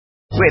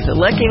With the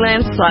Lucky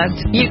Land Slots,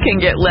 you can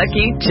get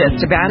lucky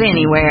just about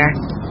anywhere.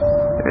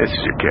 This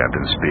is your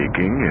captain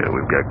speaking.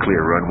 We've got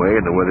clear runway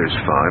and the weather's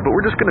fine, but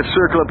we're just going to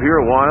circle up here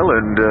a while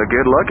and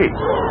get lucky.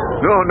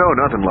 No,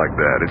 nothing like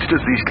that. It's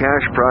just these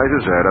cash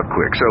prizes add up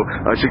quick. So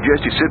I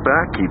suggest you sit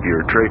back, keep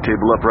your tray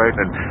table upright,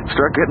 and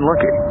start getting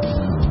lucky.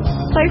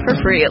 Play for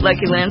free at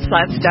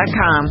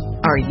LuckyLandSlots.com.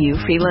 Are you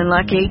feeling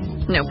lucky?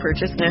 No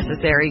purchase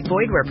necessary.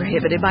 Void where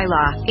prohibited by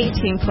law.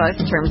 18 plus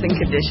terms and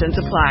conditions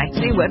apply.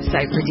 See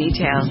website for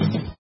details.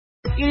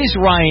 It is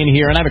Ryan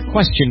here, and I have a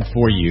question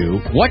for you.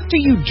 What do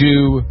you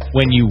do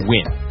when you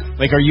win?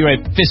 Like, are you a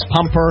fist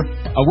pumper,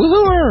 a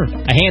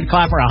woohooer, a hand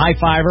clapper, a high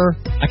fiver?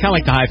 I kind of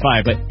like the high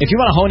five, but if you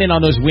want to hone in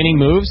on those winning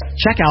moves,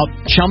 check out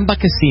Chumba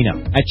Casino.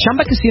 At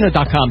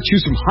ChumbaCasino.com,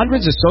 choose from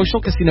hundreds of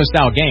social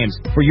casino-style games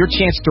for your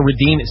chance to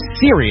redeem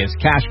serious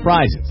cash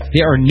prizes.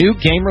 There are new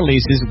game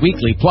releases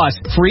weekly, plus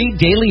free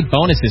daily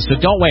bonuses, so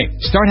don't wait.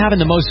 Start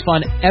having the most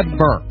fun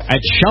ever at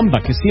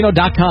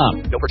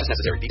ChumbaCasino.com. No purchase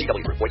necessary.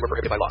 VGW Group. Void where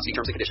prohibited by law. See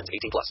terms and conditions.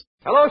 18 plus.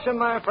 Hello,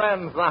 my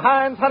friends. The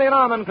Heinz Honey and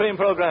Almond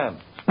Cream Program.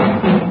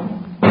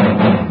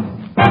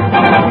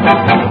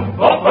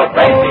 Vote for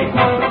Gracie.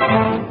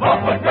 Vote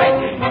for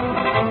Gracie.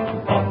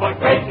 Vote for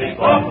Gracie.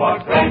 Vote for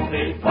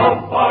Gracie.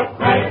 Vote for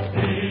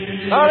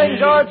Gracie. Starring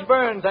George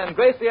Burns and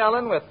Gracie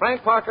Allen with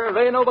Frank Parker,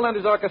 Ray Noble and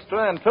his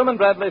orchestra, and Truman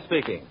Bradley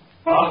speaking.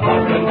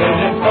 100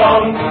 million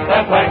strong.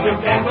 That's why you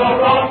can't go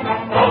wrong.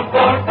 Vote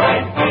for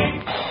Gracie.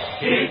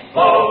 Keep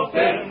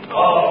voting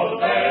all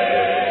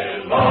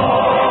day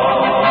long.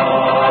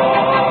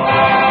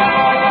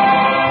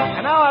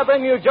 I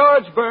bring you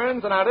George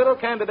Burns and our little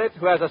candidate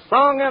who has a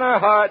song in her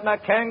heart and a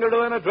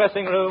kangaroo in a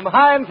dressing room,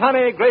 Heinz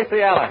Honey,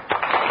 Gracie Allen.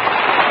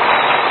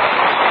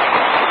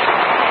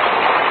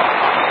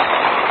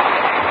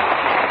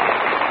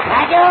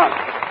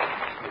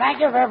 Thank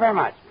you very, very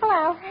much.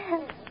 Hello.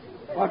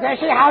 Well,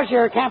 Gracie, how's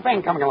your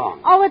campaign coming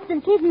along? Oh, it's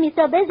been keeping me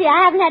so busy,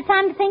 I haven't had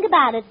time to think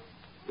about it.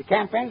 The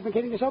campaign's been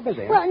keeping you so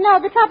busy, huh? Well, no,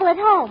 the trouble at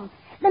home.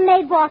 The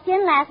maid walked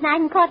in last night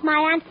and caught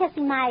my aunt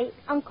kissing my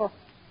uncle.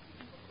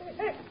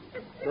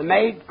 The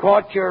maid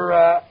caught your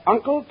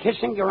uncle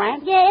kissing your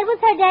aunt? Yeah, it was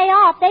her day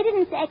off. They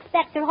didn't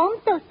expect her home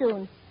so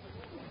soon.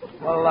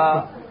 Well,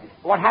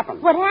 what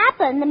happened? What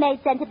happened? The maid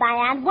said to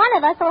my aunt, one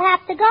of us will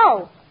have to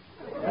go.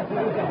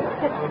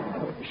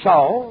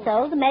 So?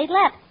 So the maid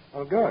left.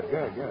 Oh, good.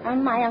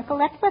 And my uncle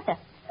left with her.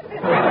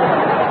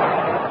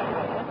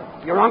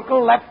 Your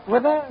uncle left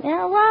with her?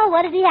 Yeah, well,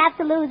 what did he have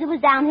to lose? It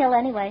was downhill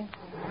anyway.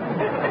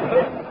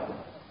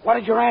 What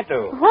did your aunt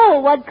do?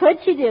 Oh, what could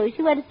she do?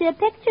 She went to see a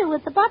picture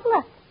with the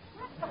butler.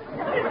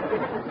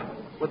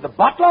 With the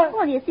butler?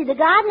 Well, you see, the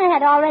gardener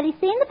had already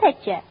seen the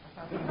picture.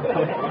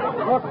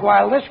 Look,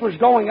 while this was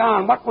going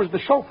on, what was the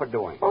chauffeur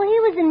doing? Oh, he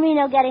was in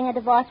Reno getting a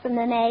divorce from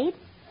the maid.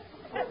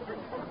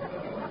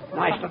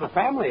 Nice little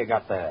family you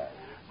got there.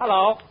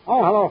 Hello.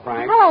 Oh, hello,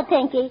 Frank. Hello,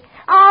 Pinky.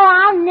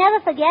 Oh, I'll never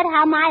forget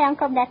how my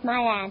uncle met my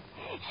aunt.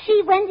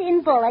 She went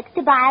in Bullock's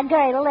to buy a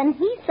girdle, and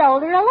he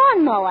sold her a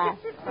lawnmower.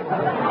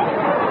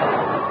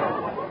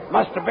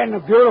 Must have been a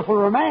beautiful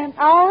romance.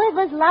 Oh, it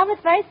was love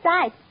at first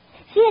sight.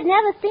 She had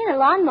never seen a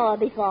lawnmower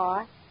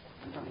before.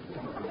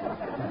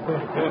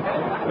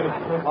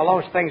 Well,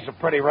 those things are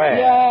pretty rare.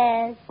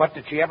 Yes. But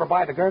did she ever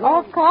buy the girdle? Oh,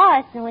 of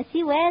course. And when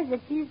she wears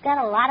it, she's got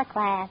a lot of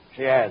class.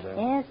 She has, huh?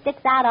 Yeah, it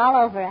sticks out all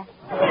over her.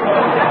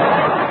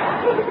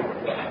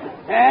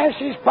 Yeah,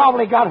 she's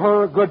probably got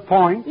her good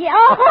point. Yeah.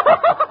 Oh,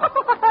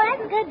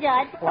 that's good,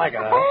 George. Like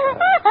it,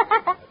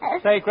 huh?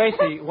 Say,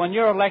 Gracie, when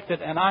you're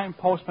elected and I'm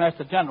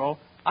Postmaster General,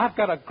 I've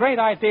got a great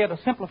idea to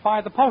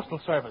simplify the Postal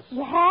Service.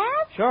 You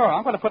have? Sure,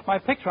 I'm going to put my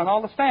picture on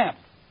all the stamps.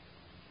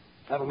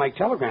 That'll make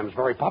telegrams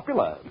very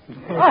popular.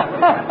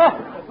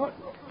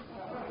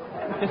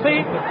 You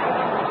see?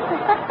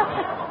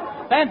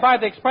 Then by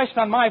the expression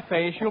on my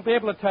face, you'll be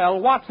able to tell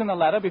what's in the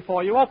letter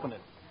before you open it.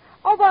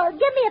 Oh, well, give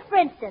me a for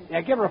instance.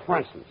 Yeah, give her a for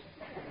instance.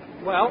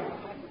 Well,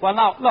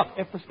 now, look,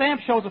 if the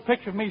stamp shows a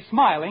picture of me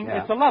smiling,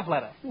 Yeah. it's a love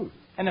letter.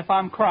 And if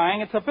I'm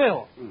crying, it's a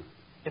bill.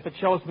 If it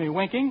shows me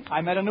winking,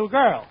 I met a new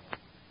girl.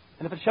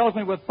 And if it shows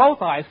me with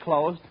both eyes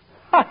closed,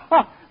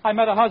 I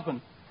met a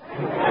husband.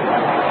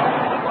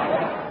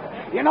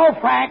 You know,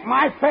 Frank,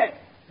 my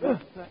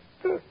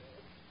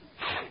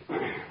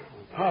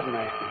Pardon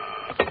me.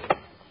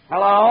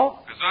 Hello?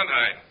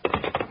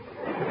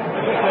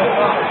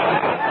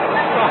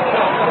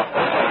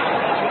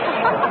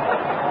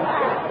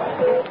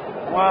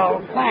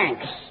 Well,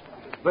 thanks.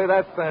 Say,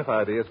 that stamp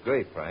idea is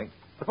great, Frank.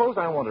 Suppose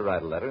I want to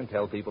write a letter and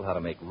tell people how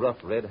to make rough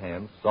red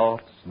hands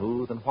soft,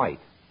 smooth, and white.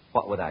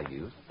 What would I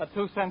use? A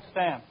 2-cent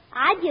stamp.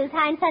 I'd use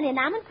Heinz Honey and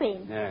Almond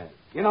Cream. Yeah.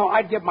 You know,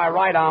 I'd give my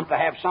right arm to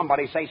have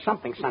somebody say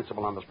something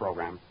sensible on this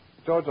program.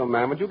 George, old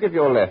man, would you give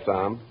your left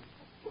arm?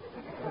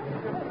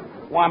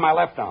 Why my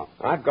left arm?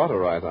 I've got a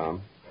right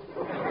arm.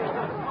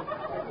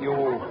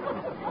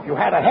 You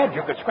had a head.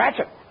 You could scratch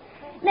it.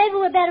 Maybe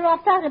we're better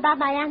off talking about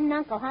my aunt and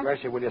uncle, huh?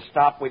 Gracie, will you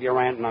stop with your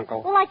aunt and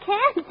uncle? Well, I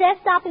can't. They're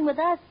stopping with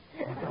us.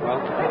 Well,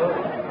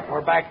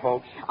 we're back,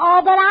 folks.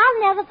 Oh, but I'll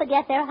never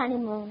forget their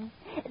honeymoon.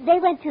 They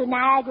went to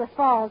Niagara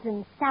Falls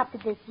and stopped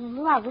at this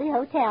lovely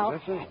hotel.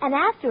 That's it. And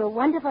after a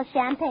wonderful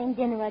champagne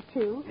dinner or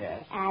two,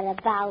 Yes. at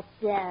about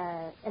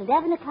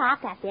 11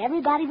 o'clock, after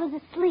everybody was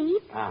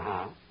asleep,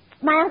 Uh-huh.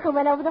 my uncle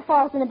went over the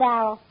falls in a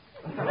barrel.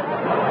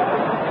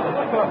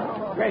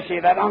 Gracie,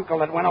 that uncle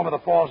that went over the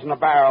falls in a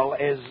barrel,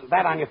 is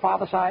that on your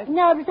father's side?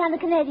 No, it was on the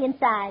Canadian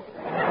side.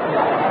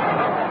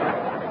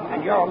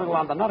 And you're a little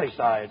on the nutty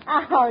side.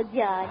 Oh,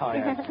 Judge. Oh,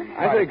 yeah.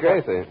 I say,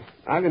 Gracie,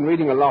 I've been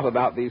reading a lot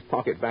about these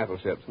pocket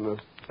battleships, and as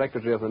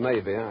Secretary of the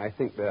Navy, I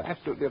think they're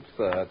absolutely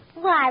absurd.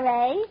 Why,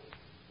 Ray?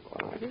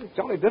 Well, I think it's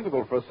jolly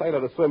difficult for a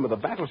sailor to swim with a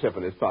battleship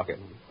in his pocket.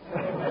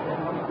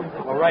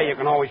 Well, Ray, you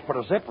can always put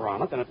a zipper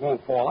on it, and it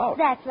won't fall out.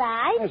 That's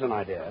right. There's an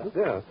idea.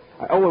 Yeah.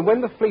 Oh, and when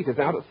the fleet is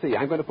out at sea,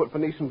 I'm going to put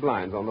Venetian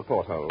blinds on the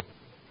porthole.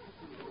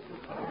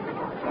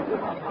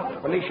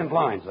 Venetian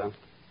blinds, huh?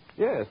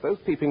 Yes, those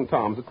peeping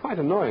toms are quite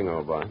annoying,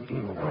 old boy. Say, Ray,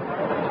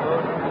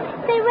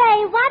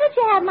 why don't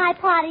you have my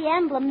party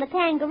emblem, the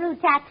kangaroo,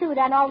 tattooed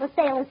on all the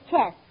sailors'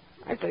 chests?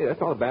 I say, that's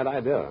not a bad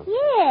idea.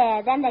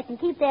 Yeah, then they can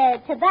keep their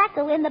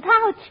tobacco in the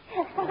pouch.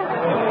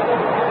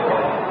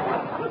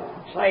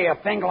 Say, a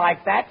thing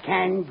like that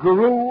can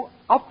grew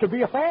up to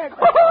be a fag.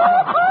 Oh,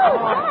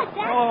 that's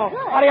good.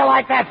 How do you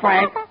like that,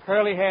 Frank?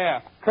 Curly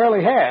hair.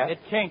 Curly hair? It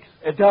kinks.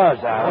 It does,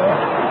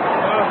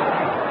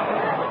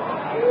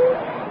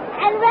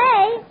 And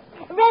Ray,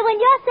 when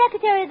you're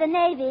Secretary of the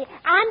Navy,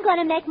 I'm going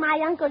to make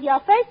my uncle your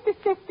first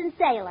assistant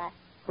sailor.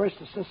 First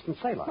assistant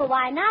sailor. Well,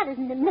 why not? His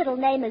middle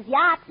name is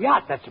Yacht.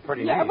 Yacht, that's a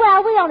pretty Yeah, name.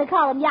 well, we only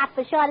call him Yacht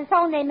for short. His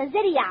whole name is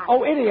Idiot.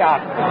 Oh,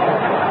 idiot.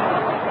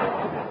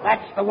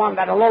 That's the one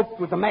that eloped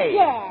with the maid.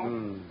 Yeah.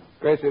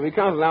 Gracie, we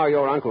can't allow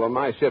your uncle on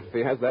my ship if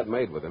he has that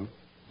maid with him.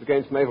 It's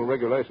against naval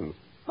regulations.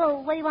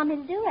 Well, what do you want me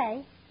to do,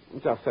 Ray?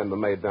 Just send the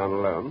maid down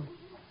alone.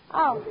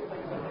 Oh.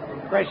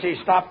 Gracie,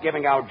 stop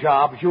giving out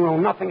jobs. You know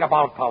nothing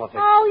about politics.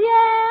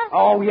 Oh, yeah?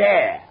 Oh,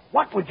 yeah.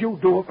 What would you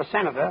do if a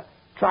senator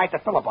tried to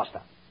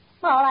filibuster?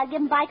 Well, I'd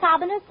give him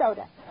bicarbonate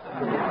soda.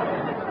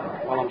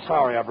 Well, I'm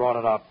sorry I brought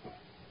it up.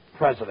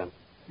 President,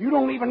 you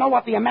don't even know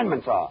what the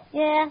amendments are.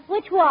 Yeah?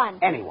 Which one?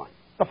 Anyone.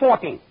 The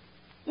 14th.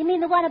 You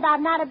mean the one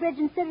about not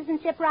abridging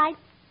citizenship rights?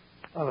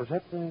 Oh, is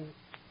that the...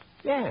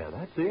 Yeah,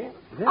 that's it.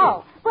 Yeah.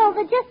 Oh, well,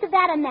 the gist of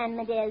that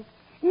amendment is,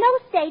 no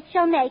state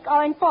shall make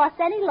or enforce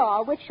any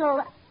law which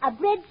shall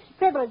abridge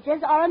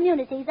privileges or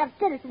immunities of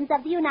citizens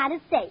of the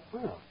United States.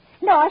 Well,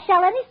 Nor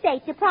shall any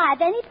state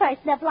deprive any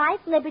person of life,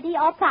 liberty,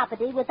 or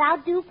property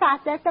without due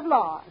process of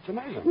law. it's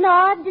amazing.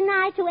 Nor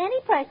deny to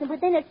any person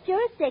within its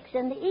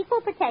jurisdiction the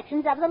equal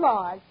protections of the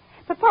laws.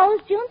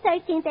 Proposed June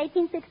 13,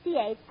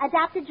 1868,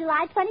 adopted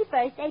July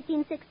 21,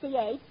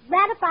 1868,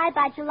 ratified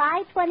by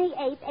July 28,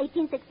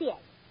 1868.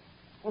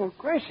 Well,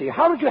 Gracie,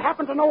 how did you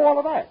happen to know all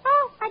of that?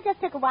 Oh, I just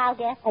took a wild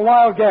guess. A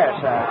wild guess,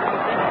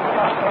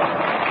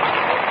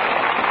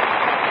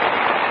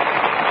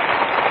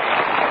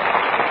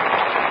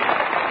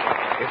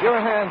 If your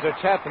hands are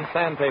chapped and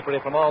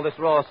sandpapery from all this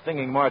raw,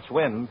 stinging March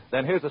wind,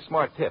 then here's a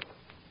smart tip.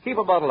 Keep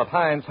a bottle of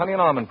Heinz Honey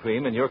and Almond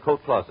Cream in your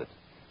coat closet.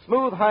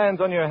 Smooth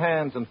Heinz on your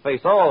hands and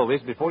face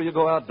always before you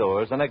go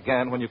outdoors and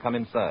again when you come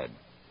inside.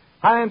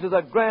 Heinz is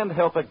a grand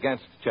help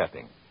against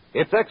chapping.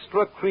 It's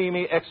extra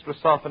creamy, extra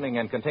softening,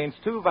 and contains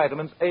 2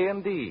 vitamins, A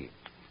and D.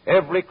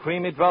 Every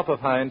creamy drop of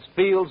Heinz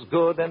feels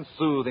good and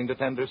soothing to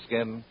tender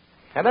skin.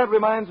 And that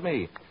reminds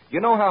me, you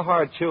know how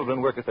hard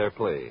children work at their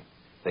play.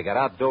 They get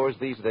outdoors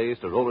these days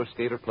to roller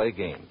skate or play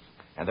games.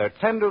 And their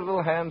tender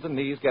little hands and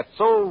knees get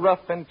so rough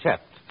and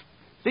chapped.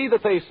 See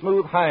that they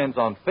smooth Heinz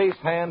on face,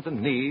 hands,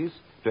 and knees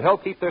to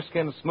help keep their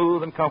skin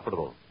smooth and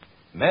comfortable.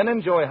 Men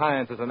enjoy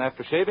Heinz as an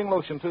after-shaving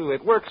lotion, too.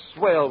 It works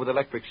swell with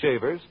electric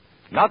shavers.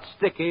 Not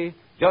sticky,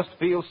 just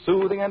feels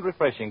soothing and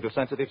refreshing to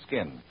sensitive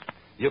skin.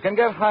 You can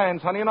get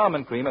Heinz Honey and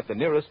Almond Cream at the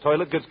nearest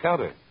toilet goods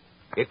counter.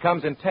 It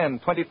comes in 10,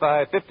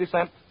 25, 50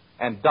 cent,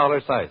 and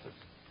dollar sizes.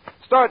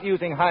 Start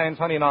using Heinz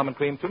Honey and Almond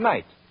Cream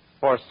tonight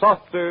for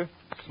softer,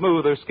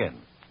 smoother skin.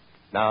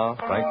 Now,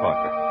 Frank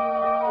Parker.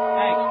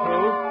 Thanks,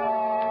 Prue.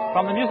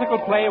 From the musical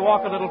play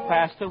Walk a Little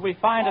Faster, we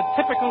find a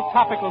typical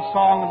topical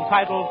song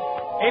entitled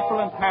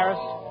April in Paris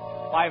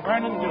by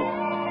Vernon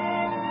Duke.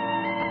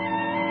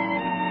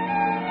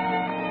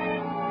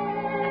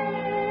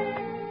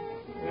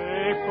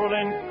 April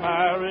in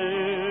Paris,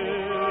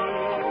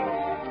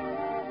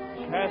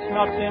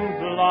 chestnuts in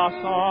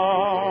blossom,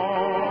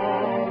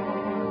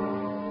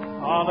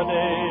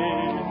 holiday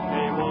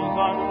tables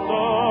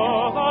under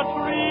the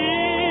tree.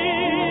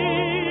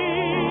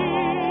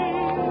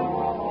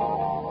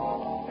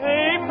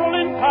 April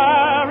in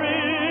Paris,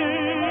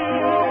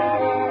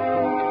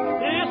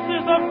 this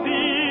is a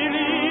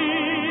feeling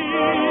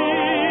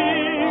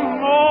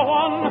no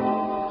one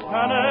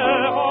can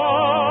ever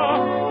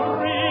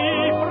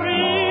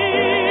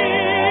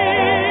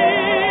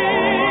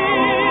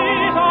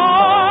reprise. I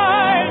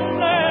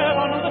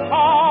never knew the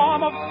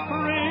charm of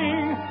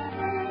spring,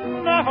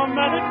 never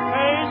met it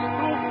face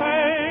to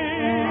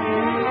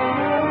face.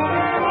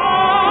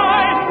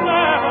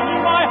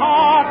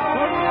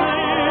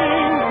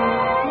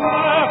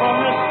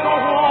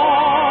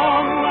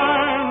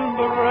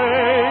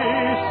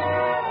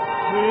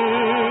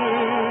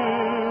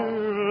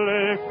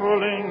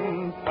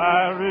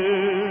 Paris.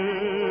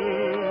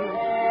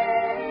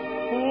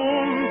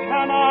 Whom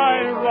can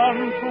I run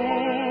to?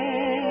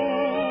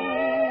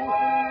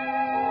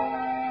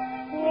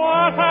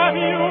 What have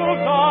you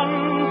done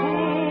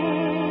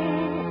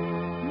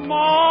to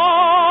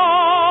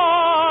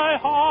my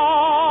heart?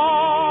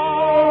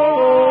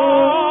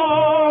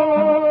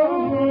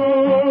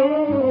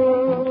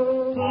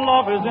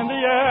 Love is in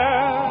the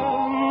air,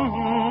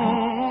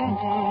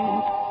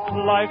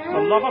 life's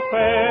a love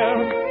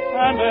affair,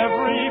 and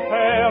every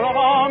pair of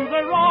arms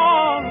a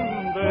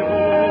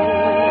rendezvous.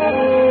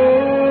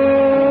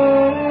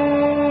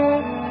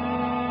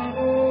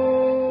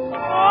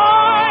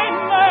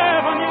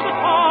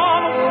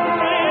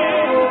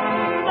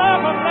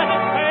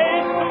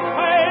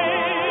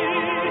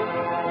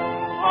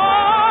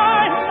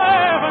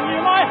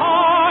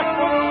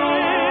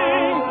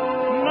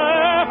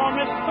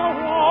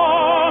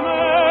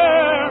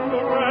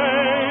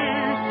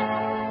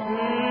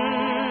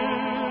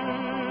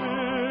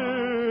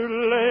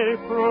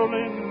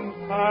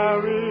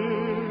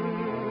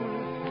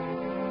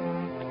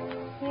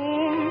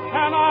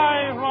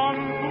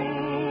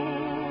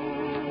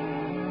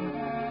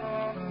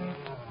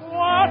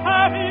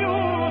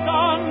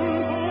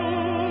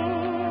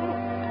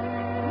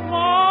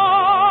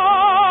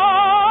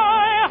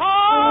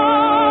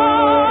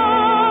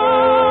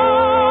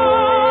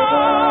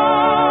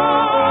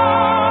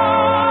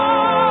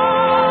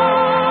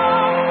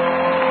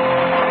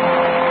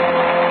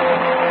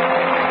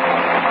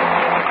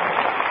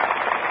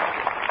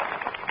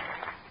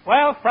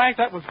 Frank,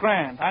 that was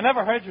grand. I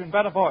never heard you in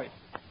better voice.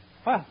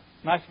 Well,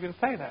 nice of you to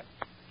say that.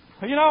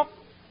 You know,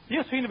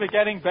 you seem to be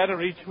getting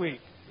better each week.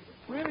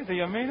 Really, do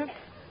you mean it?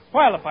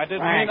 Well, if I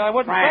didn't mean it, I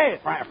wouldn't say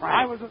it.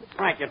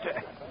 Frank,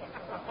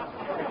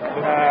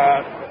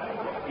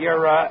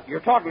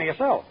 you're talking to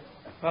yourself.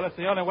 Well, it's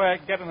the only way I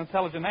can get an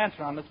intelligent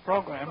answer on this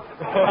program.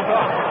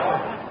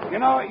 You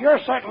know, you're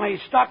certainly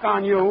stuck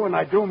on you, and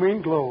I do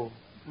mean glue.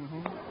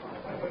 Mm-hmm.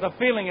 The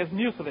feeling is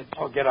mucilage.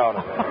 Oh, get out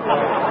of there.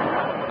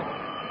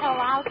 Oh,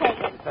 I'll take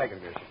it. Take it,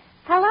 Gracie.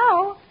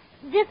 Hello.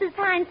 This is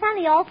Hines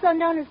Honey, also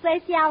known as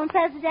Gracie Allen,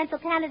 presidential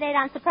candidate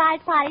on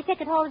surprise party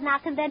ticket holders in our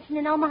convention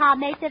in Omaha,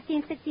 May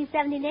 15, 16,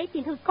 17,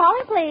 18. Who's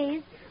calling,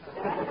 please?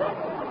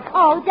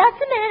 Oh,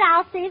 just a minute.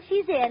 I'll see if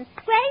she's in.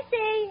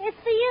 Gracie, it's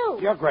for you.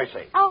 You're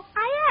Gracie. Oh,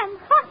 I am.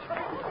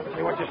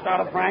 See what you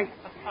started, Frank?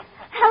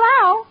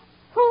 Hello?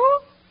 Who?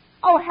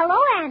 Oh,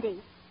 hello,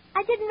 Andy.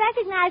 I didn't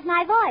recognize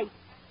my voice.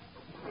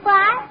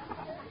 What?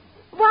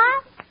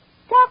 What?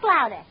 Talk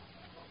louder.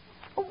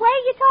 Where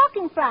are you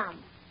talking from?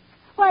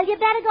 Well, you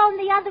better go in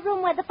the other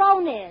room where the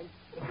phone is.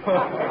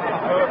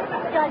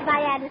 George,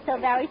 my aunt is so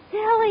very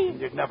silly.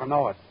 You'd never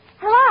know it.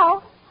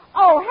 Hello?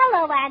 Oh,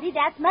 hello, Andy.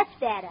 That's much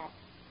better.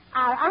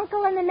 Our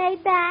uncle and the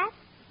maid back?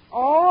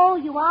 Oh,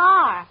 you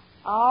are.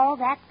 Oh,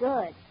 that's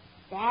good.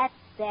 That's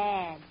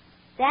bad.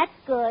 That's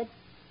good.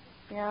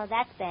 No,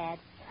 that's bad.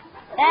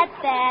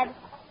 That's bad.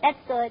 That's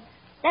good.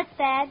 That's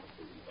bad.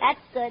 That's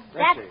good.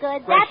 That's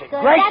good. That's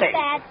good. That's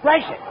bad.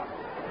 Gracie!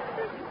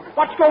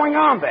 What's going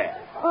on there?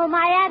 Oh,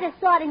 my aunt is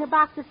sorting a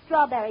box of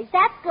strawberries.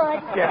 That's good.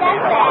 Yeah.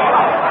 That's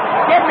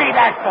bad. Give me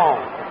that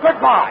phone.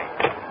 Goodbye.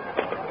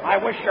 I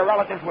wish your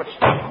relatives would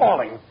stop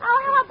calling. Oh,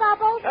 hello,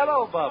 Bubbles.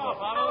 Hello, Bubba.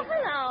 Oh,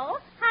 hello.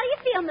 How do you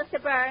feel, Mr.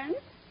 Burns?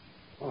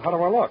 Well, how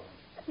do I look?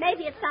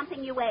 Maybe it's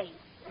something you ate.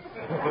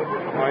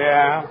 Oh,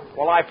 yeah?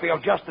 Well, I feel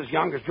just as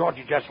young as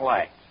Georgie just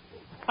lagged.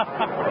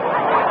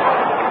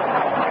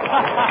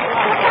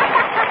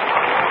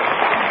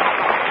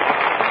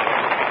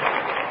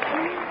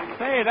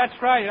 Say, that's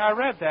right. I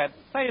read that.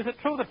 Say, is it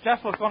true that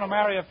Jessel's going to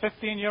marry a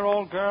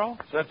 15-year-old girl?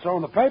 Said so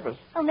in the papers.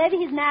 Oh, maybe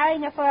he's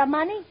marrying her for her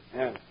money?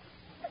 Yeah.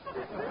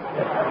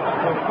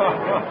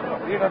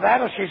 Either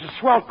that or she's a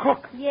swell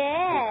cook.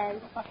 Yes.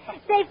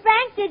 Say,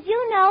 Frank, did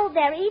you know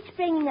they're each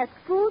bringing a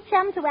school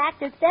chum to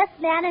act as best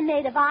man and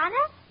maid of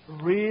honor?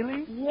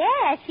 Really?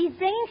 Yeah, she's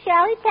bringing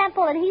Shirley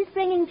Temple and he's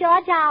bringing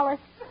George Alice.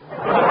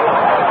 Yes.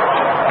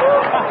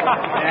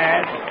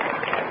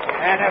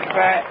 And if,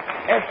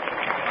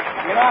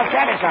 you know, I'll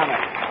tell you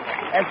something.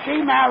 If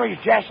she marries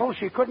Jessel,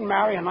 she couldn't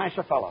marry a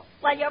nicer fellow.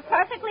 Well, you're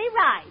perfectly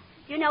right.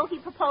 You know, he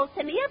proposed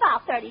to me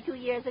about 32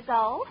 years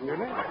ago.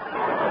 Really?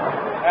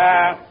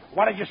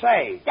 What did you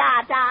say?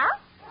 Da-da.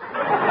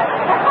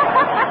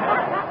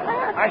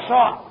 I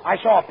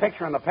saw a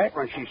picture in the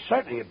paper, and she's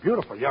certainly a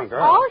beautiful young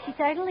girl. Oh, she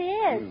certainly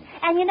is.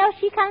 And you know,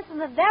 she comes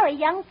from a very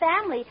young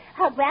family.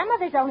 Her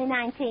grandmother's only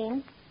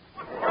 19.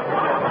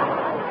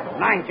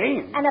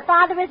 19? And her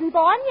father isn't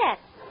born yet.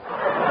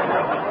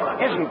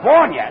 Isn't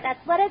born yet?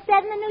 That's what it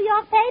said in the New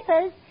York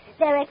papers.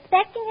 They're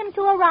expecting him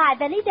to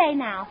arrive any day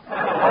now.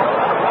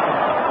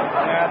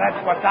 Yeah,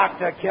 that's what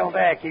Dr.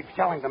 Kildare keeps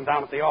telling them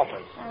down at the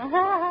office.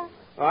 Uh-huh.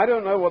 I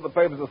don't know what the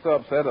papers are so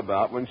upset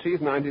about. When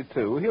she's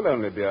 92, he'll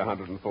only be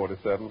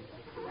 147.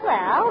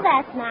 Well,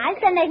 that's nice.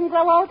 Then they can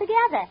grow old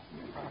together.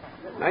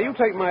 Now, you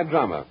take my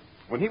drummer.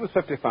 When he was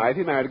 55,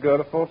 he married a girl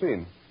of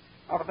 14.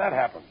 How did that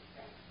happen?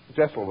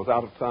 Jessel was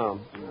out of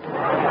town.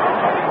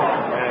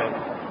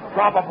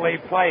 Probably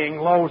playing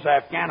Lowe's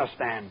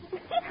Afghanistan.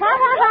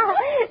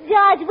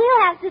 George,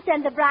 we'll have to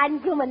send the bride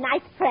and groom a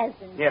nice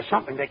present. Yeah,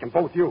 something they can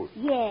both use.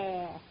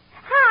 Yeah.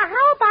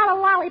 How about a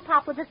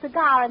lollipop with a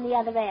cigar on the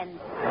other end?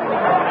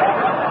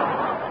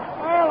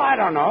 Well, I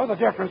don't know. The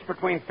difference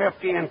between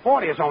 15 and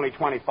 40 is only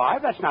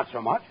 25. That's not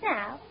so much.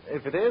 No.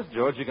 If it is,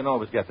 George, you can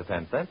always get the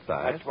 10-cent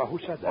size. Well, who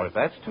said that? Or if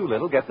that's too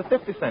little, get the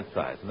 50-cent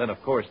size. And then,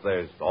 of course,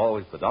 there's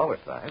always the dollar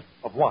size.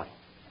 Of what?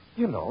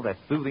 You know, that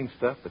soothing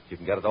stuff that you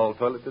can get at all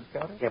toilet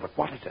discounters. Yeah, but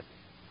what is it?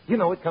 You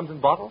know, it comes in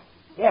bottles.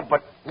 Yeah,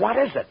 but what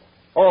is it?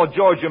 Oh,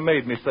 George, you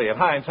made me say it.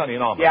 Heinz, honey,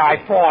 and almond. Yeah, I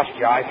forced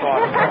you.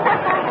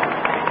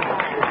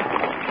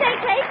 Say,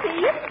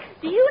 Gracie,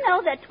 do you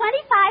know that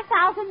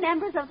 25,000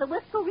 members of the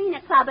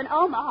Whiskerina Club in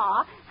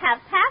Omaha have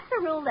passed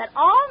a rule that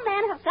all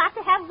men have got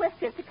to have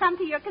whiskers to come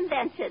to your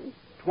convention?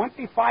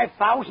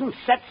 25,000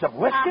 sets of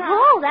whiskers?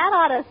 Oh, that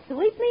ought to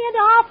sweep me into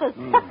office.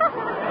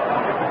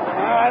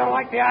 I don't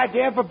like the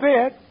idea of a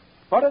beard,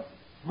 but it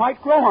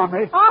might grow on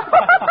me. Oh,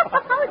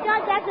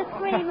 George, that's a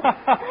scream.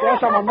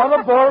 Yes, I'm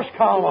another Boris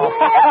Karloff.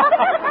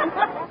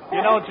 Yeah.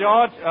 You know,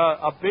 George,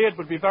 a beard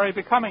would be very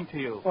becoming to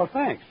you. Well,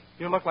 thanks.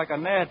 You look like a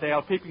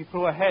Airedale peeping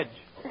through a hedge.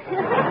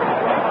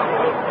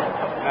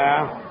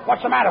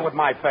 What's the matter with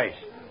my face?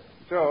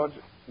 George,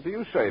 do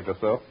you shave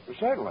yourself?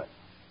 Certainly.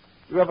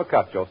 Do you ever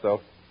cut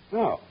yourself?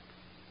 No.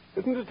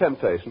 Isn't it a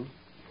temptation?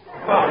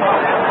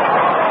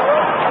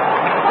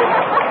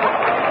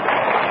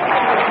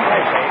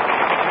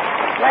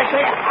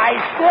 Gracie, I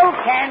still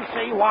can't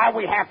see why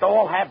we have to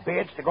all have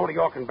beards to go to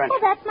your convention.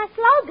 Well, that's my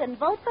slogan.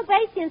 Vote for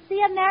Gracie and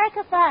see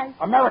America Fuzz.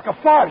 America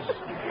Fuzz.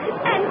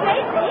 And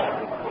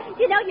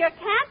Gracie, you know, your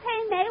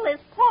campaign mail is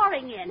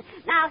pouring in.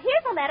 Now,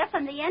 here's a letter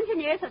from the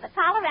engineers of the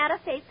Colorado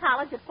State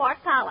College at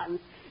Fort Collins.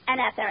 And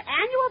at their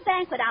annual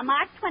banquet on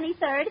March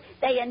 23rd,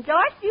 they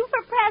endorsed you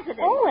for president.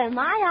 Oh, am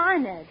I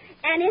honored.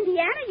 And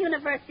Indiana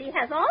University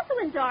has also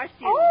endorsed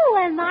you. Oh,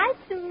 am I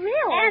thrilled.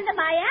 And the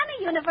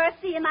Miami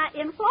University in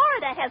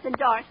Florida has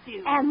endorsed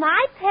you. Am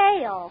I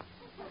pale?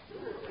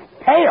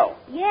 Pale?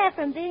 Yeah,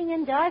 from being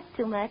endorsed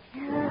too much.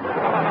 How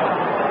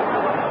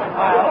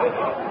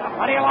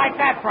do you like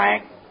that,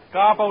 Frank?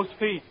 Garbo's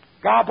feet.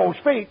 Garbo's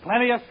feet?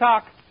 Plenty of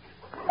sock.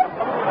 Well,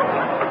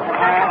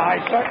 I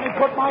certainly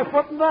put my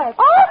foot in that.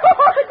 Oh,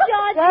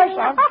 George. Yes,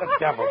 I'm the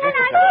devil. And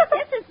I know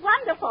this is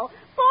wonderful.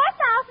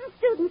 4,000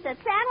 students at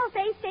San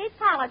Jose State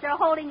College are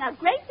holding a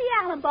Gracie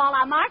Allen Ball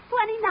on March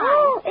 29th.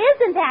 Oh,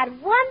 isn't that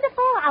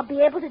wonderful? I'll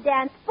be able to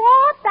dance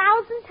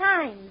 4,000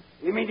 times.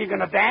 You mean you're going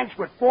to dance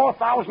with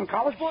 4,000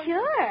 college boys?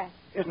 Sure.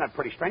 Isn't that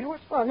pretty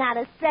strenuous? Well, not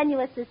as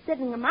strenuous as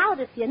sitting them out,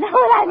 if you know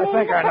what I mean. I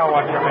think I know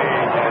what you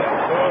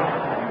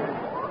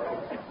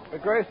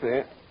mean.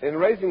 Gracie, in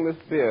raising this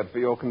beard for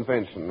your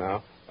convention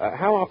now,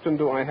 how often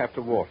do I have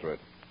to water it?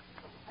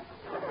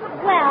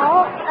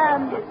 Well,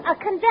 a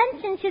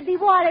convention should be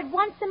watered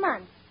once a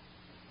month.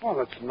 Well,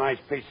 that's a nice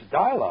piece of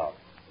dialogue.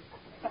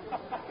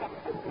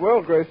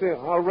 Well, Gracie,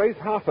 I'll raise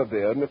half a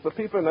beard, and if the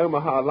people in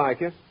Omaha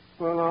like it,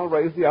 well, I'll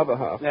raise the other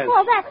half. Yes.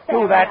 Well, that's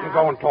Do that and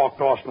go and talk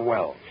to Orson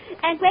Welles.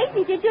 And,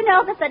 Gracie, did you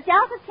know that the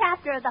Delta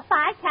chapter of the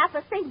Phi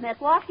Kappa Sigma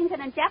at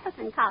Washington and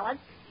Jefferson College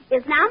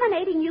is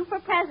nominating you for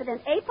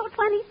president April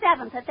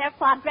 27th at their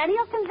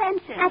quadrennial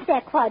convention. At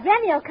their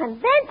quadrennial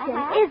convention?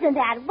 Uh-huh. Isn't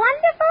that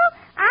wonderful?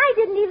 I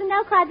didn't even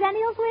know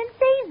quadrennials were in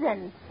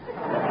season.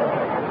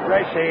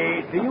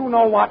 Gracie, do you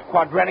know what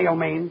quadrennial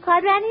means?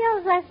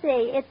 Quadrennials, let's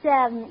see. It's,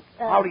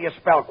 How do you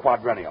spell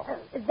quadrennial?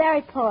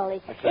 very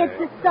poorly. It's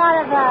a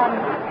sort of,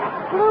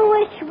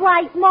 bluish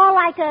white, more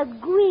like a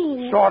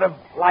green. Sort of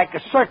like a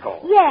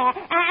circle. Yeah,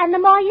 and the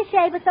more you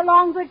shave it, the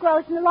longer it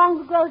grows, and the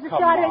longer it grows, the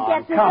shorter it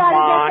gets, and the shorter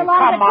it gets, the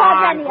longer Come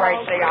on, quadrennial.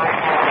 Gracie,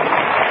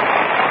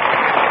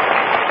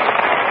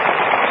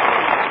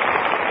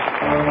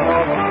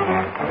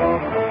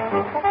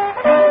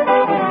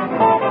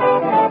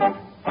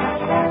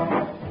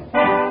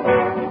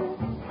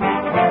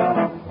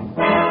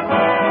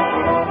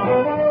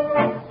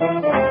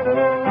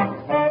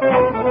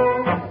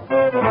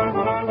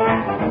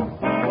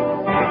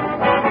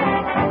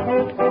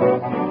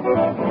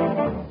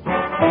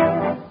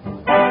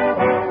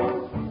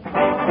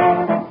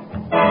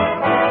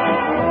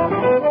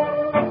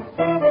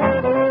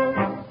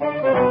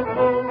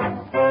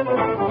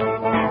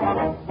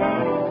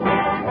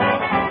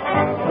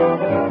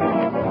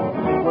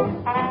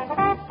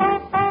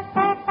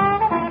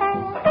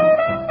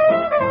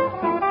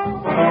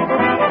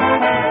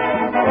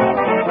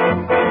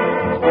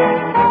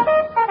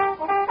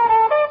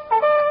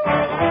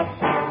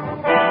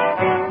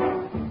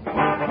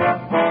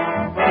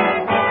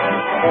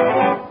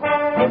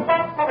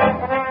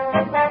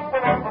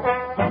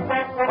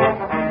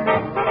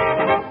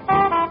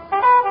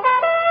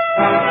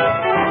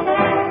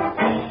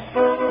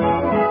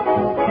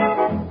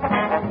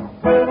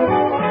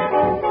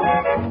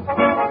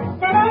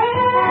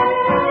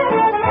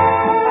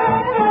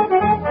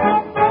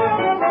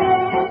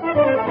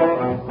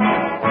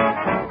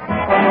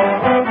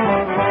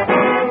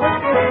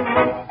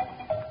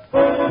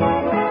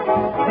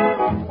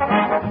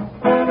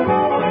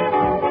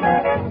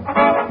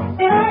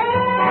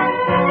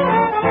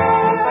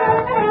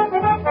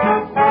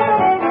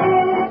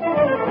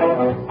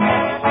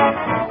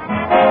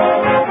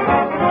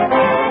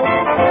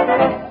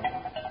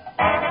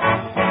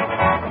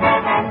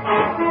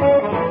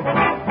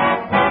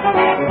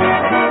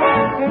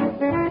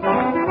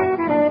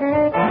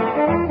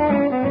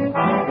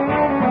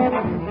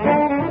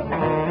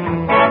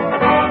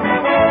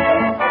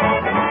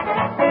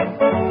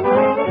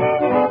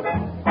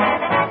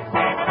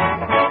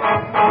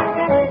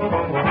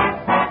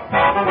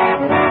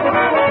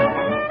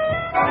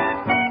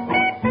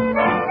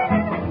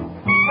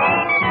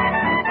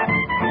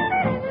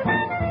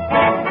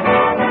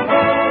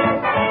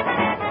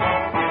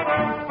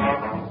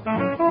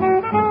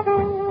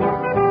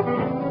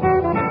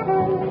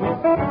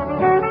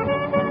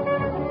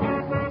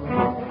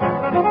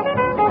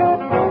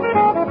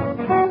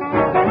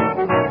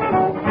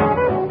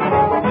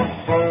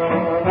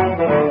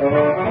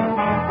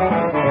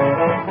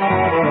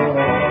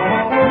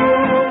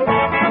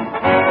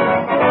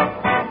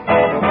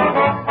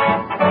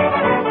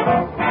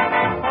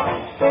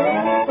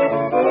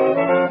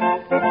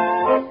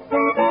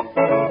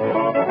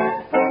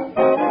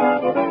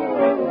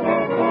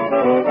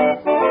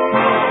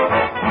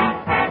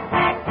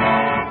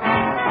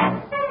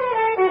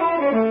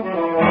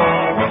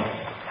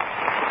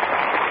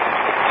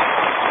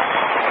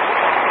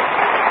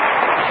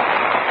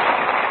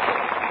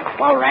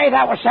 Well, Ray,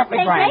 that was simply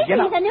Say, grand.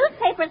 Gracie, the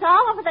newspapers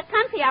all over the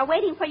country are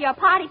waiting for your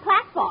party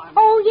platform.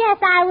 Oh, yes,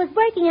 I was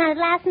working on it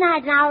last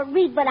night, and I'll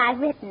read what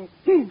I've written.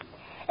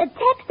 The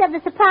text of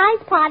the surprise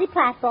party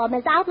platform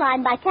is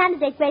outlined by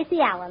candidate Gracie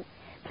Allen.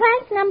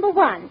 Plank number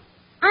 1,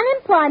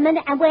 unemployment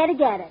and where to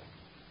get it.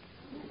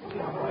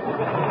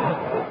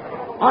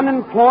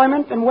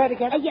 Unemployment and where to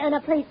get it? No,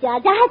 please,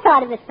 Judge, I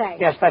thought of it first.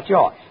 Yes, that's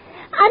yours.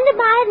 Under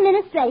my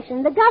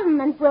administration, the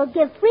government will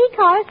give free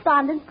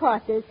correspondence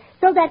courses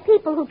so that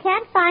people who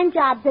can't find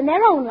jobs in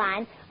their own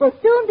line will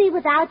soon be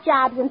without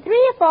jobs in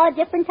 3 or 4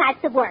 different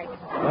types of work.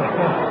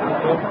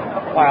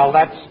 Well,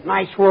 that's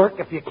nice work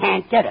if you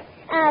can't get it.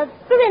 For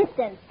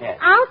instance, yes.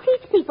 I'll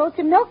teach people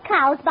to milk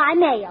cows by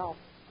mail.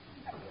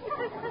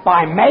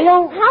 By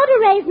mail? How to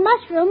raise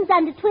mushrooms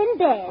under twin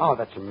beds. Oh,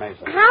 that's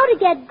amazing. How to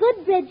get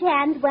good bridge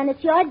hands when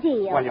it's your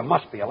deal. Well, you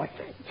must be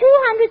elected.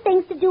 200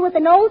 things to do with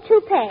an old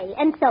toupee,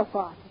 and so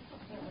forth.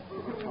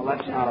 Well,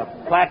 that's not a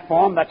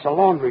platform, that's a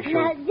laundry chute.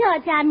 Now,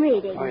 George, I'm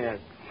reading. Oh, yes.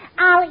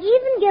 I'll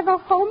even give a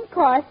home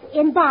course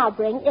in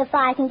barbering if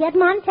I can get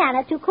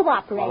Montana to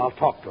cooperate. Well, I'll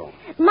talk to him.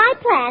 My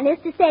plan is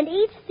to send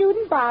each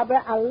student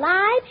barber a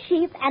live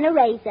sheep and a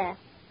razor.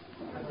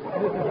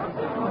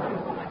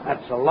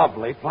 That's a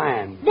lovely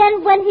plan.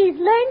 Then when he's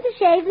learned to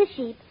shave the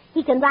sheep,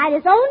 he can write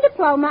his own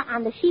diploma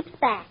on the sheep's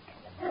back.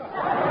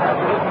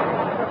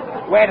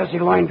 Where does he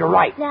learn to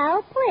write?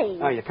 No, please.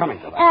 Oh, you're coming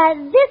to that.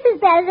 This is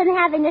better than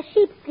having a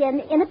sheepskin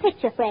in a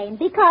picture frame,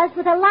 because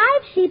with a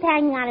live sheep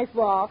hanging on his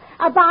wall,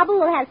 a barber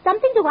will have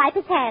something to wipe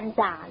his hands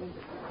on.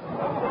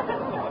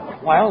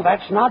 Well,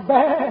 that's not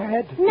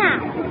bad. Now,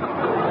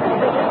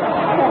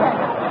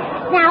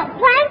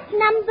 plank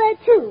number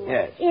 2.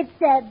 Yes. It's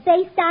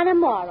based on a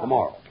moral. A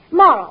moral.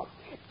 Moral.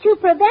 To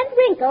prevent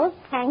wrinkles,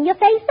 hang your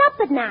face up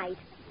at night.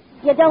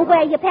 You don't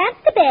wear your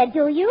pants to bed,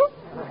 do you?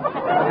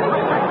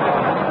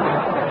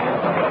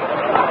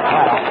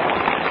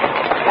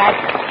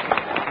 That's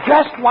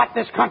just what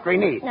this country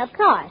needs. Of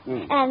course.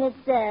 And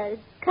it's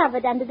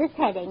covered under this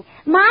heading.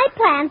 My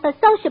plan for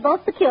sociable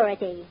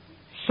security.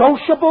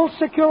 Sociable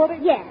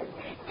security? Yes.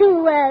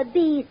 To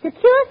be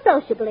secure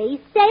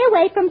sociably, stay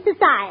away from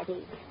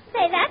society.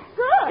 Say, that's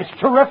good. It's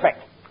terrific.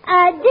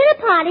 Dinner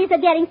parties are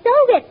getting so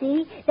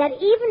ritzy that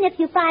even if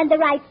you find the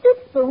right soup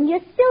spoon,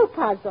 you're still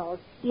puzzled.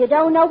 You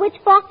don't know which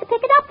fork to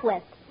pick it up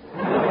with.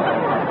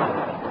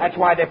 That's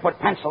why they put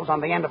pencils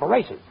on the end of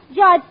erasers.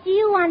 George, do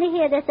you want to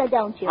hear this or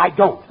don't you? I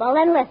don't. Well,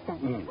 then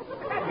listen.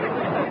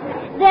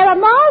 There are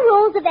more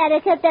rules of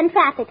etiquette than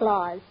traffic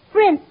laws.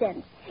 For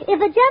instance, if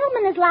a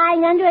gentleman is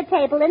lying under a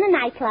table in a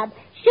nightclub,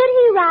 should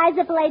he rise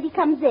if a lady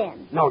comes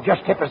in? No,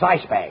 just tip his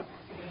ice bag.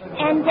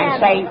 And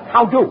say,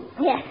 how do?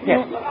 Yes.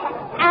 Yes.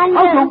 And,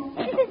 how do?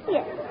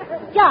 Yes.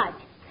 George,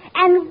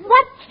 and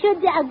what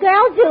should a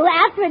girl do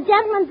after a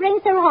gentleman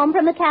brings her home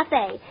from a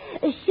cafe?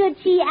 Should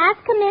she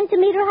ask him in to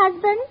meet her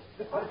husband?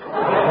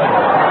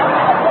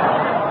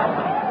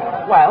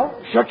 Well,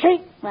 should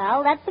she?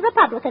 Well, that's the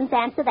Republicans'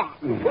 answer that.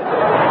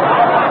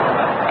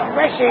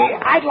 Gracie,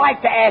 I'd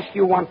like to ask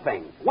you one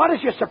thing. What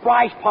does your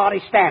surprise party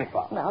stand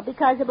for? Well,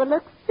 because it would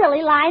look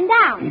silly lying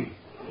down.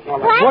 Well,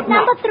 Plank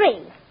number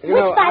 3. You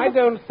know, I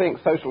don't think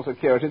Social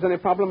Security is any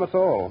problem at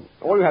all.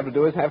 All you have to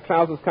do is have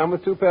trousers come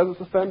with 2 pairs of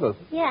suspenders.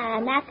 Yeah,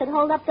 and that could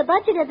hold up the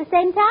budget at the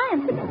same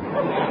time.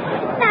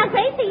 Now,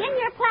 Gracie, in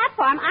your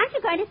platform, aren't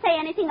you going to say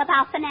anything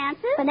about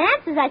finances?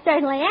 Finances, I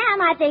certainly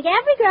am. I think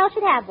every girl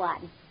should have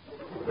one.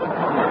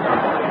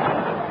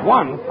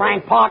 1?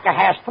 Frank Parker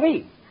has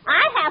 3.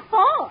 I have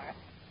 4.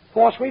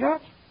 4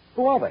 sweethearts?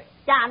 Who are they?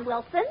 Don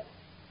Wilson.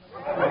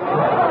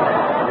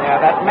 Yeah,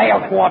 that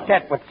male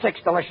quartet with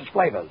 6 delicious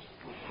flavors.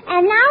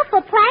 And now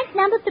for plank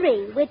number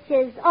 3, which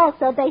is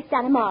also based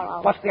on a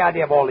moral. What's the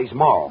idea of all these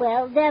morals?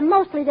 Well, they're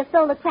mostly to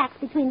fill the cracks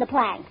between the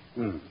planks.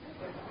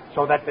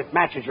 So that it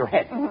matches your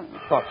head.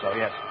 Thought so,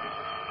 yes.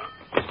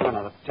 Just a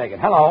minute, take it.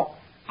 Hello.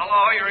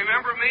 Hello, you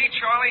remember me,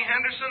 Charlie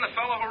Henderson, the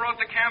fellow who wrote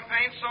the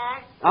campaign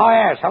song? Oh,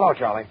 yes. Hello,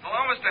 Charlie.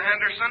 Hello, Mr.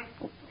 Henderson.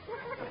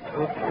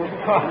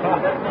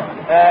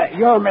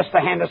 You're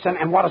Mr. Henderson,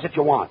 and what is it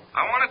you want?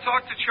 I want to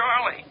talk to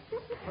Charlie.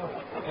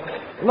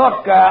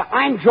 Look,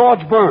 I'm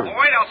George Burns. Well,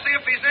 wait, I'll see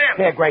if he's in.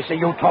 Here, Gracie,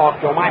 you talk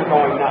to him. I'm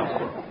going nuts.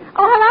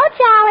 Oh, hello,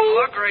 Charlie.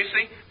 Hello,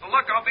 Gracie. Well,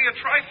 look, I'll be a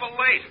trifle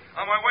late.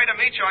 On my way to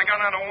meet you, I got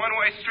on a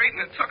one-way street,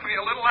 and it took me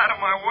a little out of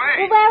my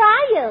way. Well, where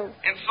are you?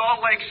 In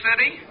Salt Lake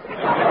City.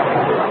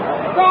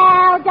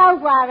 Well,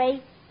 don't worry.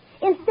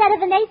 Instead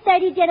of an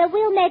 8:30 dinner,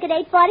 we'll make it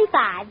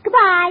 8:45.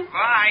 Goodbye.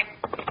 Bye.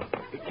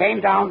 He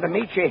came down to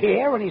meet you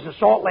here, and he's in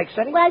Salt Lake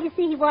City? Well, you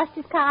see, he washed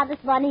his car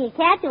this morning. He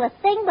can't do a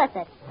thing with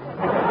it.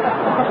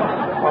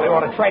 Well, he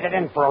ought to trade it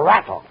in for a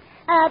rattle.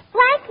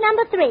 Plank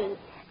number 3.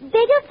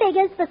 Bigger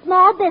figures for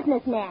small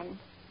businessmen.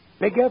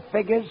 Bigger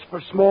figures for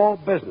small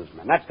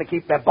businessmen. That's to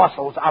keep their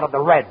bustles out of the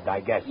red,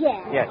 I guess.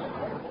 Yes. Yes.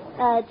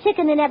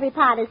 Chicken in every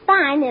pot is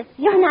fine if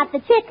you're not the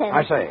chicken.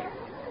 I see.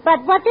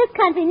 But what this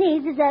country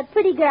needs is a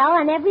pretty girl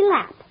on every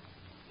lap.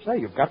 Say,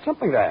 you've got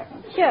something there.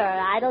 Sure,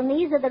 idle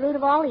knees are the root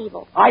of all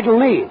evil. Idle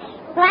knees.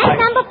 Plank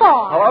number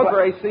 4. Hello,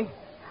 Gracie.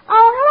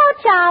 Oh, hello,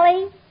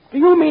 Charlie. Do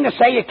you mean to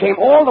say you came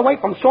all the way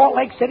from Salt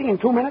Lake City in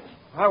 2 minutes?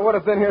 I would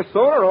have been here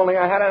sooner, only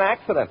I had an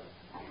accident.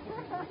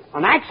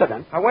 An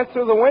accident? I went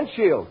through the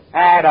windshield.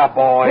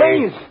 Attaboy.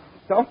 Please,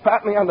 don't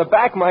pat me on the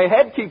back. My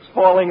head keeps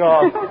falling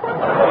off.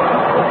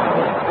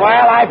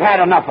 Well, I've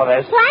had enough of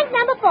this. Plank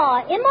number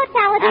 4,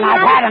 immortality. And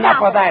I've had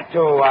enough of that,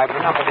 too. I've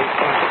enough of these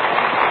things.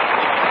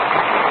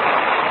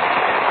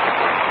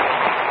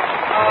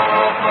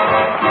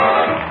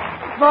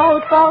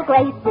 Vote for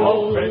Gracie.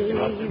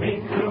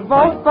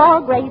 Vote for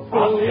Gracie.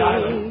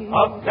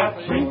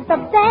 She's the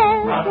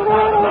best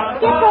little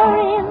skipper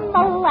in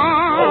the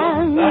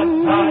land.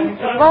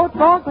 Vote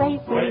for Gracie.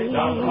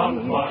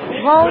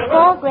 Vote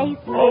for Gracie.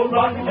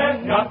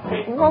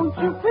 Won't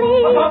you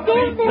please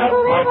give this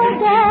little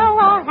girl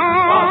a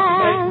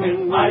hand?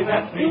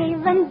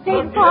 Even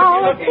big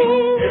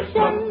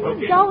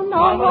politicians don't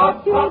know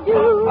what to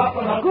do.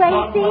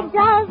 Gracie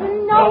doesn't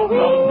know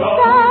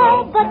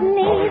either, but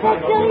neither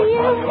do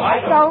you.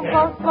 So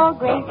vote for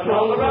Gracie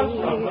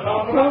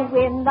to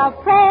win the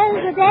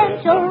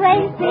presidential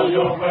race.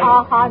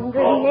 100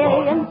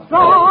 million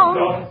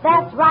strong.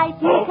 That's right,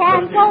 you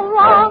can't go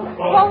wrong.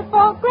 Vote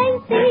for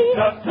Gracie.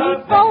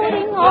 Keep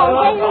voting all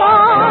day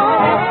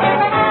long.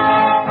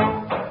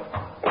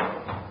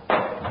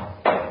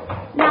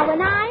 Now,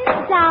 when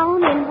I'm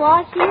down in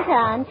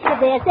Washington, if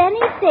there's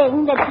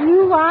anything that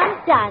you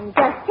want done,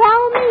 just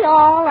tell me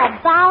all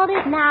about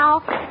it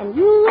now, and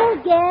you will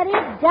get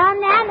it done.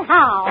 And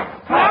how?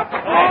 Clap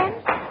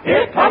hands,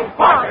 here comes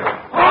Parker.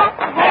 Clap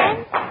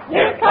hands,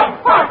 here comes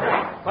Parker.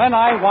 When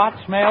I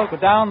watch mail go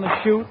down the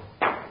chute,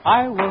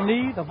 I will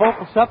need a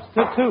vocal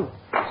substitute.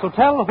 So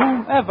tell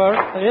whomever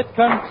it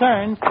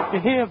concerns to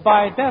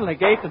hereby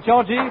delegate to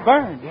Georgie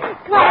Burns.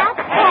 Clap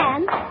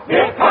hands,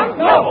 here comes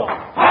Noble.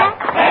 Clap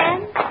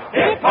hands,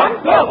 here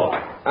comes Noble.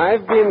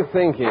 I've been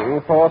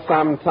thinking for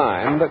some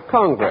time that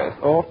Congress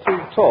ought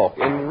to talk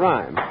in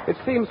rhyme. It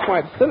seems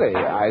quite silly,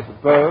 I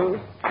suppose,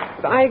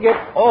 but I get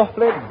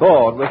awfully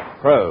bored with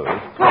prose.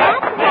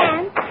 Clap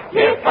hands,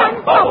 here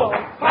comes Bubble.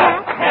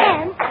 Clap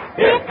hands,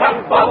 here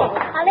comes Bubble.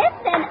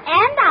 Listen,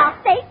 and I'll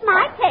state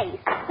my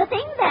case. The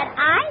thing that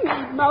I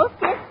need most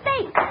is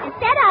space.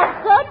 Instead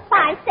of good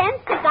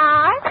 5-cent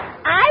cigars,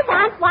 I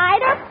want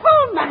wider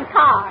Pullman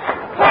cars.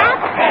 Clap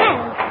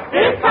hands,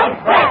 here comes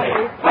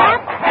Bradley.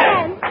 Clap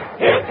hands,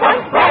 here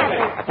comes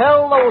Bradley.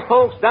 Tell those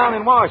folks down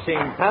in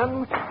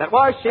Washington that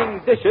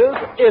washing dishes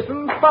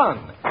isn't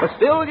fun. But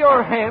still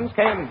your hands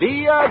can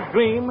be a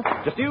dream.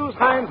 Just use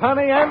Heinz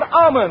honey and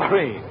almond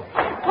cream.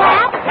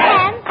 Clap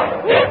hands,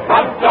 here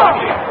comes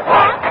Georgie.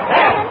 Clap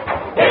hands,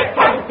 here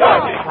comes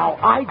Georgie. Now,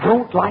 I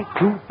don't like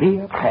to be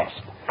a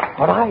pest,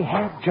 but I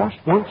have just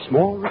one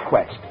small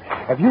request.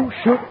 If you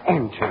should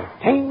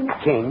entertain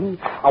a king,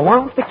 I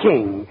want the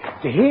king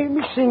to hear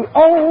me sing,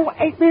 oh,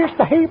 8 minutes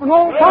to haven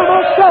all by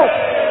myself.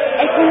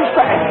 8 minutes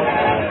to haven.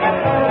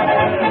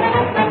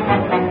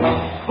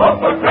 Vote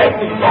for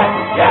Gracie, yes,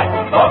 yes.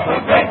 Vote for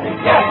Gracie,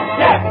 yes,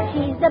 yes.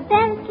 She's the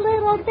best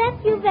little bet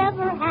you've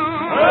ever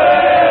had.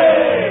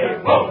 Hey!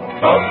 Vote,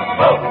 vote,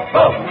 vote,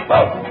 vote,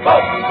 vote,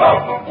 vote,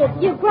 vote. If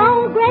you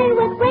grow gray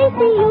with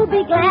Gracie, you'll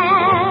be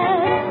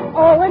glad.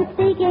 Oh, and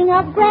speaking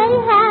of gray,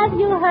 have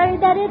you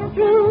heard that it's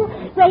true?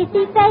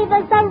 Gracie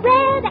favors the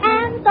red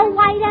and the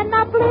white and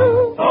the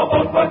blue. So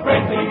vote for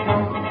Gracie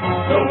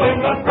to win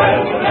the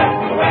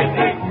presidential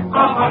race.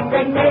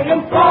 100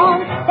 million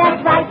strong.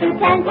 That's right, you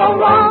can't go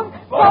wrong.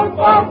 Vote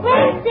for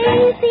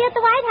Gracie. See you at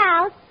the White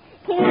House.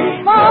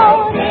 Keep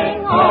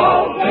voting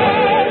all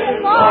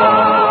day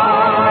long.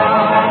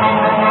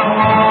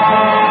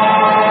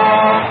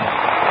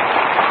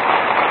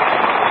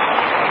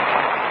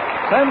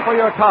 Send for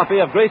your copy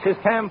of Gracie's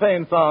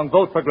campaign song,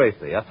 Vote for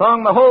Gracie, a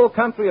song the whole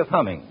country is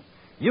humming.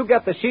 You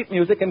get the sheet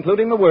music,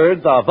 including the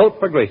words of Vote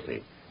for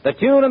Gracie. The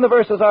tune and the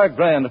verses are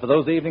grand for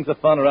those evenings of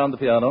fun around the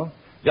piano.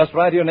 Just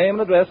write your name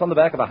and address on the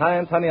back of a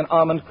Heinz honey and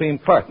almond cream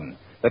carton,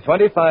 the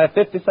 25,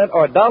 50-cent,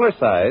 or dollar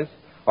size,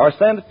 or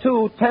send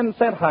 2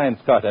 10-cent Heinz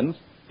cartons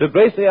to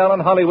Gracie Allen,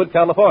 Hollywood,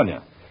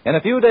 California. In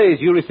a few days,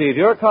 you receive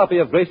your copy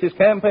of Gracie's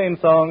campaign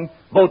song,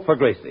 Vote for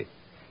Gracie.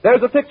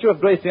 There's a picture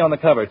of Gracie on the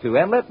cover, too,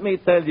 and let me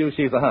tell you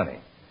she's a honey.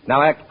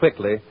 Now act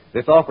quickly.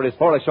 This offer is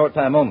for a short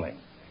time only.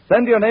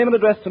 Send your name and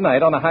address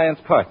tonight on a Heinz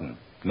carton.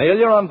 Mail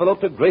your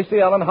envelope to Gracie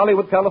Allen,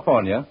 Hollywood,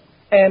 California,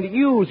 and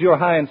use your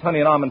Heinz honey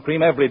and almond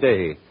cream every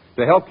day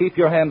to help keep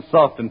your hands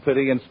soft and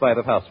pretty in spite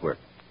of housework.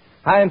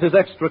 Heinz is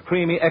extra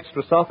creamy,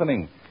 extra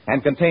softening,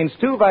 and contains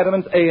 2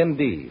 vitamins A and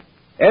D.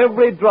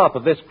 Every drop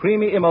of this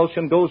creamy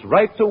emulsion goes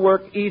right to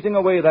work easing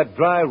away that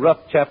dry, rough,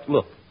 chapped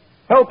look,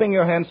 helping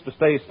your hands to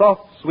stay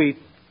soft, sweet,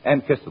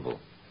 and kissable.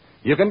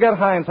 You can get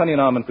Heinz honey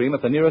and almond cream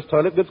at the nearest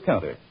toilet goods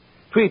counter.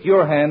 Treat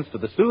your hands to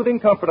the soothing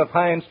comfort of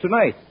Heinz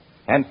tonight,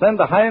 and send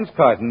the Heinz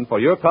carton for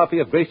your copy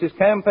of Gracie's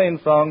campaign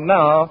song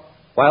now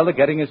while the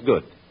getting is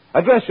good.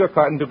 Address your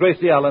carton to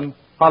Gracie Allen,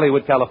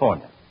 Hollywood,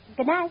 California.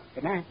 Good night.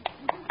 Good night.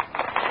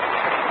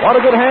 Want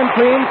a good hand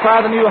cream?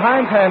 Try the new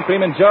Heinz hand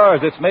cream in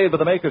jars. It's made by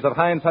the makers of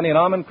Heinz honey and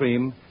almond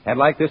cream. And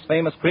like this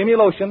famous creamy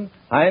lotion,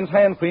 Heinz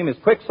hand cream is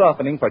quick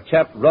softening for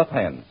chapped, rough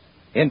hands.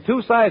 In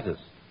 2 sizes,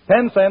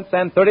 10 cents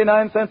and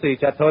 39 cents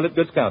each at toilet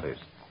goods counters.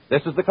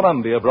 This is the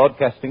Columbia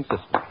Broadcasting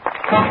System.